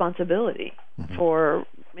take responsibility Mm-hmm. for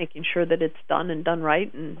making sure that it's done and done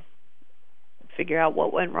right, and figure out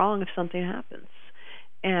what went wrong if something happens.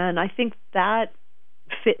 And I think that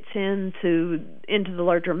fits into the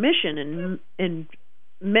larger mission in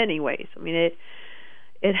many ways. I mean,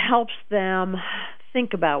 it helps them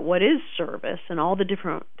think about what is service and all the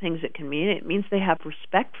different things it can mean. It means they have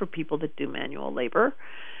respect for people that do manual labor,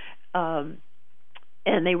 and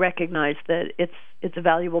they recognize that it's a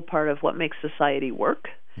valuable part of what makes society work.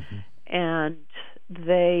 Mm-hmm. And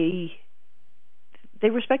they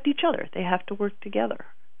respect each other. They have to work together.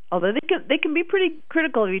 Although they can be pretty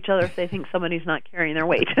critical of each other if they think somebody's not carrying their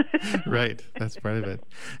weight. Right, that's part of it.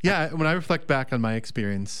 Yeah, when I reflect back on my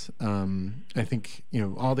experience, I think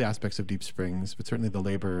all the aspects of Deep Springs, but certainly the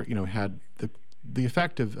labor, had the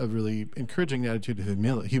effect of really encouraging the attitude of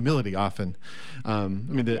humility. Often,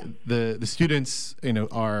 the students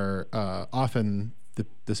are often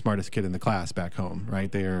the smartest kid in the class back home,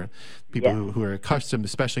 right? They are people who are accustomed,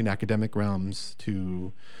 especially in academic realms,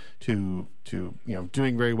 to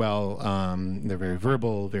doing very well. They're very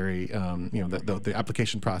verbal, very the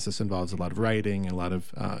application process involves a lot of writing and a lot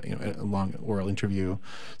of a long oral interview.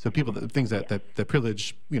 So things that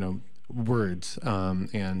privilege words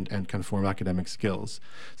and kind of form academic skills.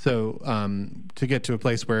 So to get to a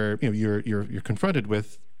place where you're confronted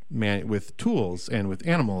with tools and with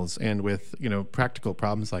animals and with practical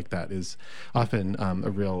problems like that is often a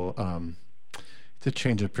real it's a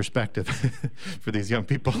change of perspective for these young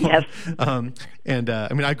people. Yes.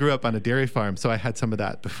 I grew up on a dairy farm, so I had some of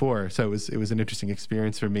that before. So it was an interesting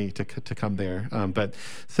experience for me to come there. But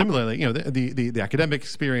similarly, the academic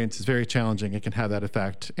experience is very challenging. It can have that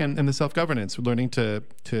effect, and the self-governance, learning to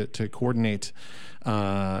coordinate,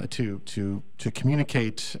 to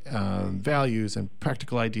communicate values and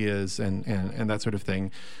practical ideas and that sort of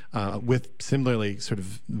thing with similarly sort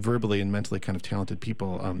of verbally and mentally kind of talented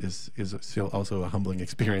people is still also a humbling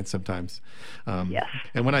experience sometimes. Yes.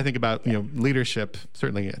 And when I think about leadership,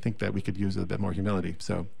 certainly I think that we could use a bit more humility.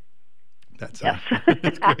 So that's yes,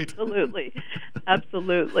 that's great.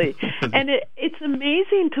 Absolutely. And it's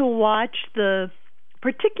amazing to watch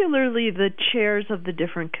particularly the chairs of the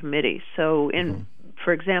different committees. So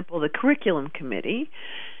for example, the curriculum committee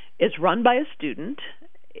is run by a student,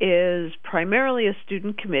 is primarily a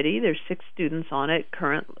student committee. There's 6 students on it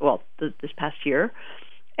this past year.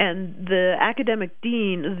 And the academic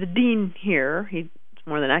dean, the dean here, he's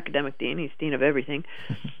more than academic dean, he's dean of everything,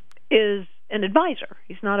 is an advisor.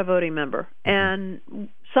 He's not a voting member. And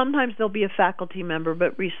sometimes there'll be a faculty member,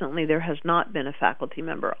 but recently there has not been a faculty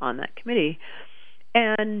member on that committee.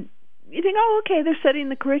 And you think, oh, okay, they're setting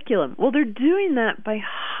the curriculum. Well, they're doing that by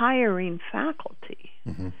hiring faculty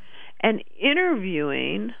and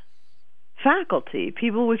interviewing faculty,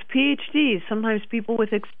 people with PhDs, sometimes people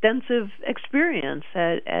with extensive experience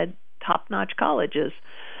at top-notch colleges.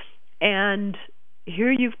 And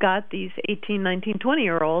here you've got these 18, 19,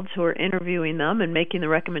 20-year-olds who are interviewing them and making the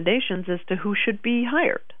recommendations as to who should be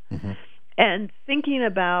hired. And thinking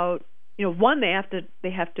about, one, they have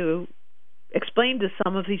to explain to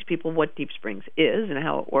some of these people what Deep Springs is and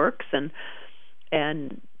how it works, and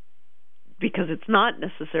because it's not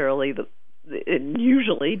necessarily it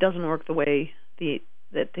usually doesn't work the way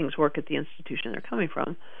that things work at the institution they're coming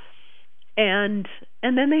from, and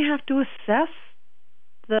then they have to assess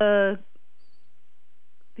the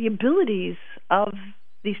abilities of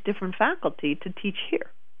these different faculty to teach here.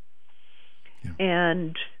 Yeah.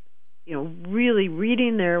 And really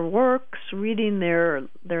reading their works, reading their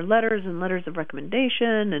letters and letters of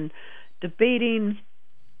recommendation, and debating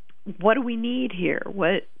what do we need here?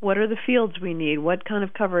 What are the fields we need? What kind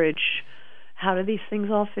of coverage? How do these things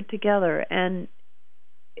all fit together? And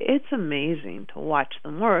it's amazing to watch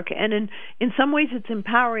them work. And in some ways it's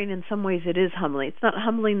empowering, in some ways it is humbling. It's not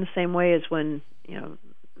humbling the same way as when,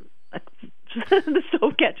 the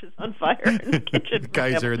stove catches on fire in the kitchen. The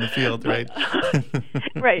guys are in the field, right?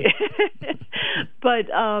 Right.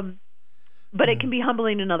 But it can be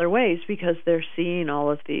humbling in other ways, because they're seeing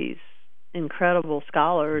all of these incredible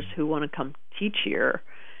scholars who want to come teach here,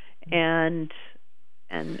 and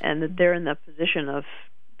that they're in the position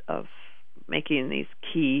of making these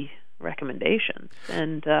key recommendations,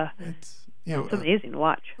 and it's amazing to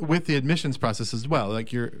watch. With the admissions process as well,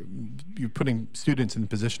 like you're putting students in the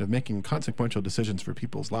position of making consequential decisions for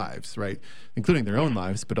people's lives, right? Including their own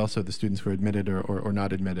lives, but also the students who are admitted or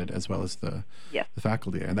not admitted, as well as the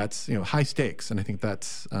faculty. And that's high stakes, and I think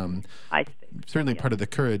that's certainly part of the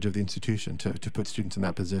courage of the institution to put students in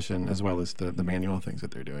that position, as well as the manual things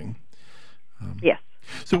that they're doing. Yes.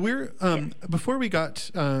 So we're before we got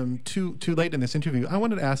too late in this interview, I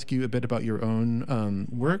wanted to ask you a bit about your own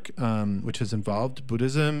work, which has involved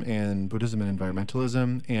Buddhism and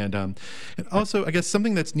environmentalism, and also I guess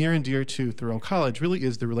something that's near and dear to Thoreau College really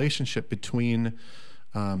is the relationship between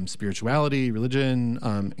spirituality, religion,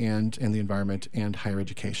 and the environment and higher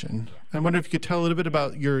education. I wonder if you could tell a little bit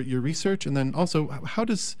about your research, and then also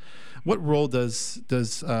what role does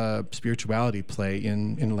spirituality play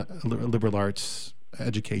in liberal arts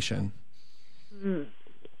education?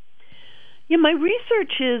 Yeah, my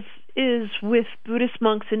research is with Buddhist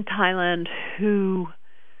monks in Thailand who,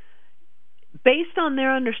 based on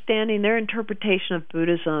their understanding, their interpretation of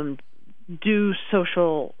Buddhism, do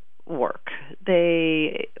social work.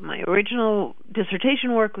 My original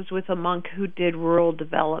dissertation work was with a monk who did rural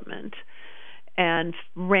development and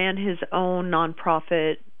ran his own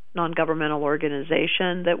nonprofit, non-governmental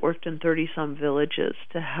organization that worked in 30-some villages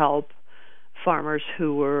to help farmers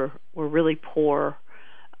who were really poor.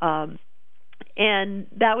 And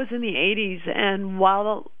that was in the 80s. And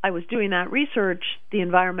while I was doing that research, the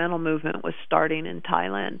environmental movement was starting in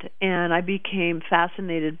Thailand. And I became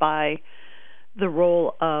fascinated by the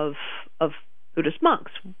role of Buddhist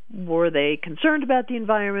monks. Were they concerned about the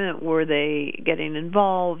environment? Were they getting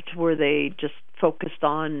involved? Were they just focused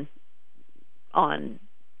on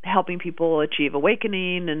helping people achieve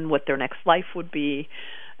awakening and what their next life would be?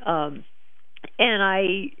 And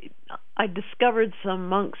I discovered some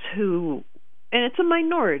monks who, and it's a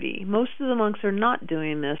minority, most of the monks are not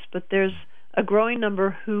doing this, but there's a growing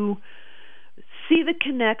number who see the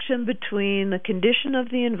connection between the condition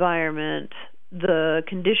of the environment, the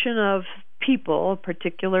condition of people,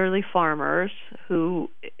 particularly farmers,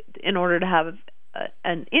 who, in order to have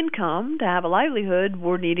an income, to have a livelihood,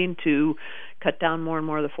 were needing to cut down more and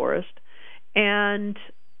more of the forest, and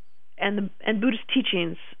Buddhist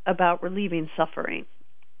teachings about relieving suffering.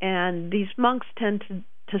 And these monks tend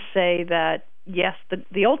to say that, yes,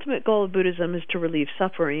 the ultimate goal of Buddhism is to relieve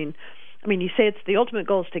suffering. I mean, you say it's the ultimate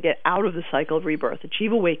goal is to get out of the cycle of rebirth,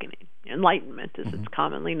 achieve awakening, enlightenment, as it's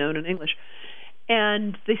commonly known in English.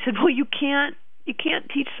 And they said, well, you can't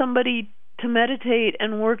teach somebody to meditate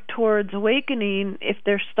and work towards awakening if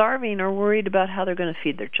they're starving or worried about how they're going to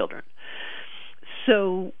feed their children.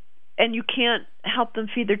 So, and you can't help them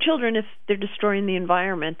feed their children if they're destroying the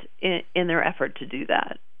environment in their effort to do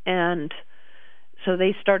that. And so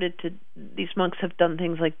they these monks have done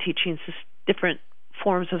things like teaching different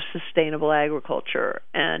forms of sustainable agriculture,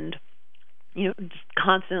 and just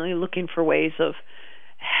constantly looking for ways of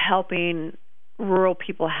helping rural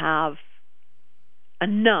people have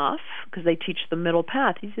enough, because they teach the middle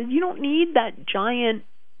path. He said, you don't need that giant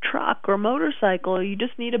truck or motorcycle, you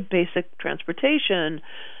just need a basic transportation.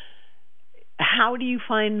 How do you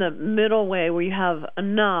find the middle way where you have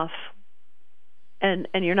enough and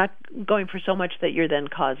you're not going for so much that you're then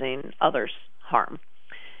causing others harm?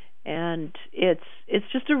 And it's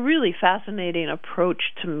just a really fascinating approach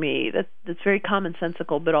to me that's very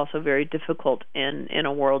commonsensical, but also very difficult in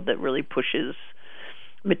a world that really pushes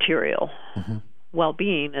material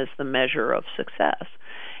well-being as the measure of success.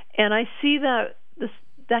 And I see that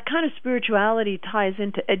that kind of spirituality ties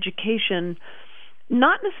into education,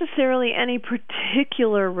 not necessarily any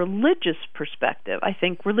particular religious perspective. I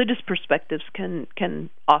think religious perspectives can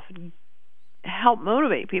often help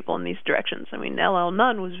motivate people in these directions. I mean, L.L.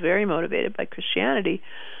 Nunn was very motivated by Christianity,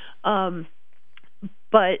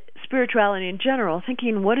 but spirituality in general,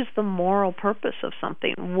 thinking, what is the moral purpose of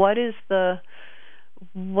something? What are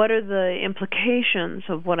the implications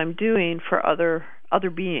of what I'm doing for other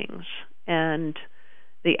beings, and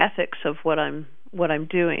the ethics of what I'm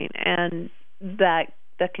doing? And that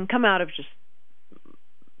can come out of just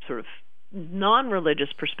sort of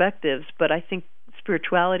non-religious perspectives, but I think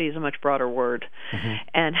spirituality is a much broader word. Mm-hmm.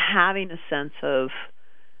 And having a sense of,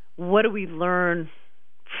 what do we learn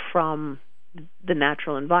from the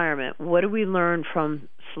natural environment? What do we learn from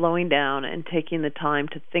slowing down and taking the time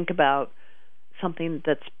to think about something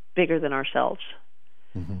that's bigger than ourselves?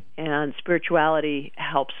 Mm-hmm. And spirituality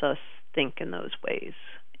helps us think in those ways.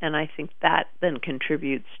 And I think that then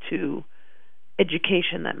contributes to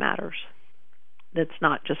education that matters, that's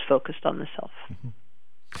not just focused on the self. Mm-hmm.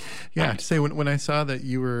 Yeah, to say, when I saw that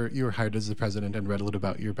you were hired as the president and read a little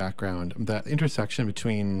about your background, that intersection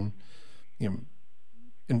between,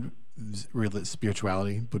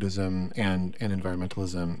 spirituality, Buddhism, and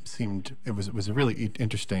environmentalism was a really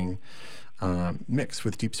interesting mix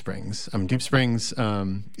with Deep Springs. Deep Springs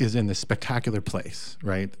is in this spectacular place,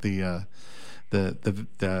 right? The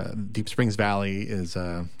Deep Springs Valley is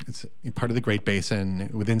it's part of the Great Basin,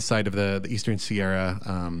 within sight of the Eastern Sierra,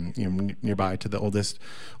 nearby to the oldest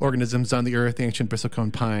organisms on the earth, the ancient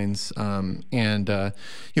bristlecone pines. L.L.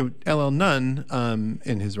 Nunn,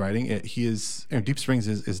 in his writing, Deep Springs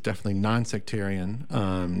is definitely non-sectarian,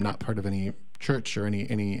 not part of any church or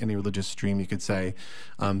any religious stream, you could say,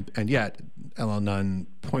 and yet L.L. Nunn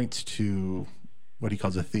points to what he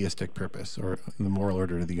calls a theistic purpose, or the moral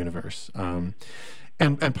order of the universe. And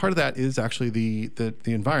part of that is actually the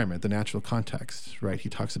environment, the natural context, right? He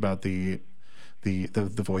talks about the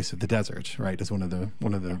voice of the desert, right, as one of the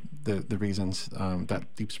reasons that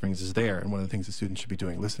Deep Springs is there, and one of the things the students should be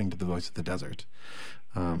doing, listening to the voice of the desert.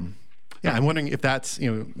 I'm wondering if that's,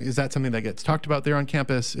 is that something that gets talked about there on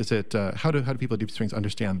campus? Is it how do people at Deep Springs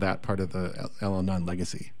understand that part of the L.L. Nunn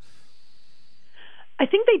legacy? I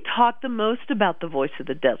think they talk the most about the voice of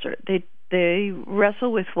the desert. They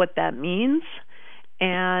wrestle with what that means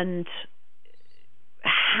and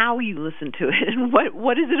how you listen to it, and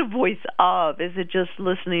what is it a voice of? Is it just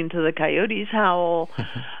listening to the coyotes howl,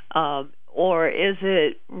 or is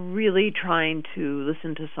it really trying to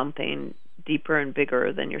listen to something deeper and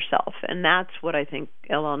bigger than yourself? And that's what I think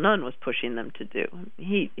L.L. Nunn was pushing them to do.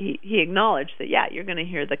 He acknowledged that, yeah, you're going to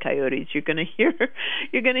hear the coyotes, you're going to hear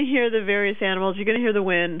the various animals, you're going to hear the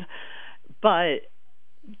wind, but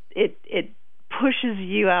it pushes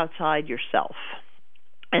you outside yourself.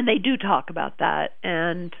 And they do talk about that.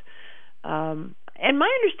 And my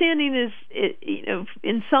understanding is,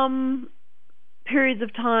 in some periods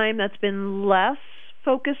of time that's been less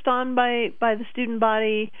focused on by the student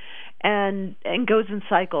body, and goes in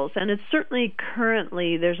cycles. And it's certainly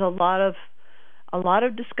currently there's a lot of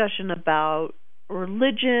discussion about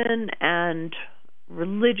religion and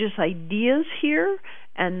religious ideas here,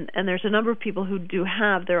 and there's a number of people who do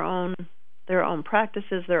have their own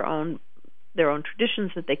practices, their own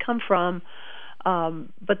traditions that they come from.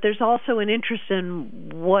 But there's also an interest in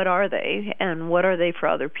what are they, and what are they for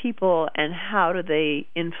other people, and how do they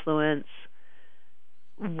influence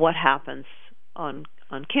what happens on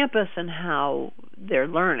campus, and how they're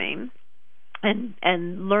learning.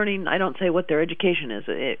 And learning, I don't say what their education is,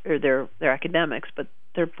 or their academics, but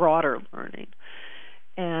their broader learning.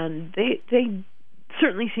 And they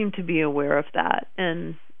certainly seem to be aware of that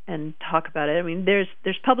and talk about it. I mean, there's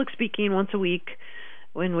public speaking once a week,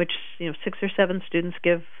 in which 6 or 7 students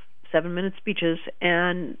give 7-minute speeches,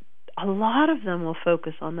 and a lot of them will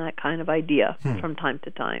focus on that kind of idea from time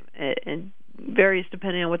to time, and varies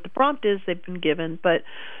depending on what the prompt is they've been given. But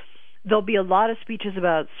there'll be a lot of speeches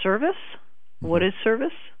about service. What is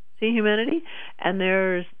service to humanity? And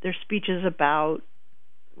there's speeches about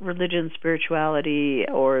religion, spirituality,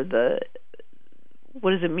 or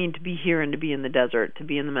what does it mean to be here and to be in the desert, to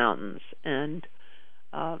be in the mountains. And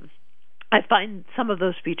I find some of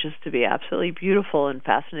those speeches to be absolutely beautiful and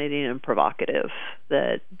fascinating and provocative,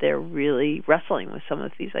 that they're really wrestling with some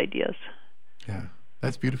of these ideas. Yeah.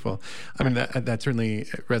 That's beautiful. I mean, that certainly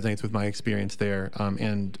resonates with my experience there,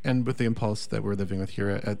 and with the impulse that we're living with here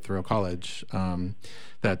at Thoreau College.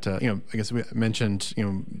 That I guess we mentioned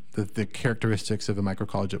the characteristics of a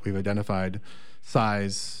microcollege that we've identified: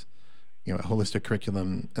 size, a holistic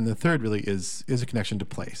curriculum. And the third really is a connection to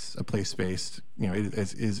place, a place-based,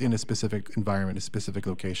 is in a specific environment, a specific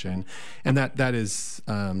location. And that is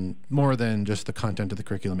more than just the content of the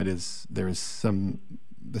curriculum. There is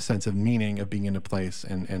the sense of meaning of being in a place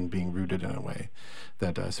and being rooted in a way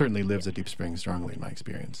that certainly lives at Deep Springs strongly in my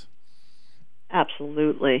experience.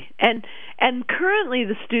 Absolutely. And currently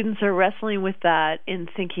the students are wrestling with that in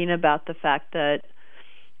thinking about the fact that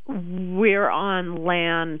we're on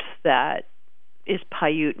land that is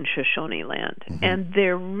Paiute and Shoshone land. Mm-hmm. And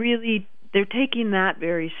they're taking that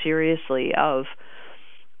very seriously, of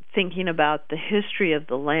thinking about the history of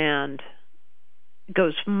the land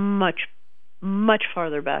goes much, much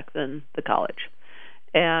farther back than the college.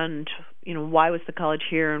 And, why was the college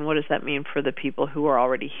here, and what does that mean for the people who are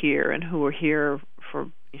already here and who were here for a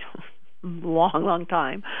long, long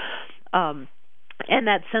time? And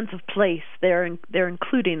that sense of place, they're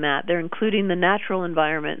including that. They're including the natural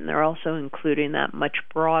environment, and they're also including that much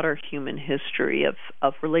broader human history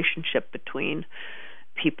of relationship between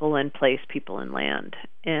people and place, people and land,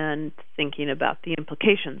 and thinking about the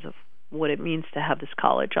implications of what it means to have this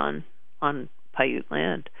college on Paiute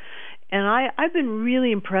land. And I've been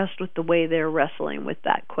really impressed with the way they're wrestling with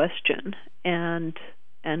that question and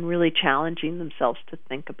really challenging themselves to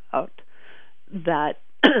think about that,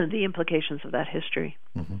 the implications of that history.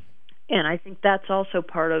 Mm-hmm. And I think that's also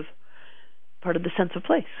part of the sense of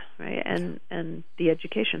place, right? And the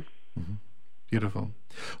education. Mm-hmm. Beautiful.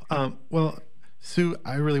 Well, Sue,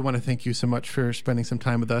 I really want to thank you so much for spending some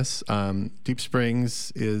time with us. Deep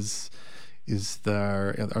Springs is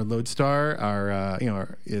our lodestar,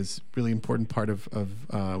 is really important part of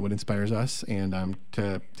what inspires us, and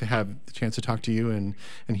to have the chance to talk to you and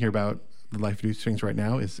hear about the life of Deep Springs right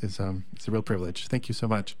now is it's a real privilege. Thank you so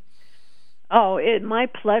much. Oh, my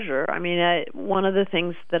pleasure. I mean, one of the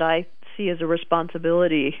things that I see as a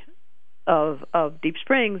responsibility of Deep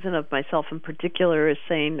Springs and of myself in particular is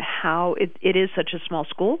saying how it is such a small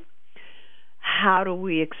school. How do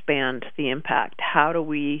we expand the impact? How do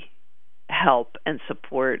we help and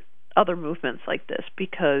support other movements like this?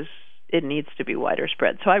 Because it needs to be wider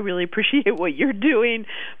spread. So I really appreciate what you're doing,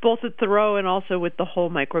 both at Thoreau and also with the whole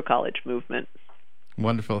microcollege movement.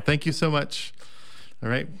 Wonderful. Thank you so much. All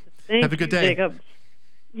right. Have a good day. Jacob.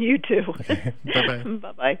 You too. Okay. Bye-bye.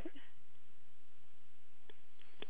 Bye-bye.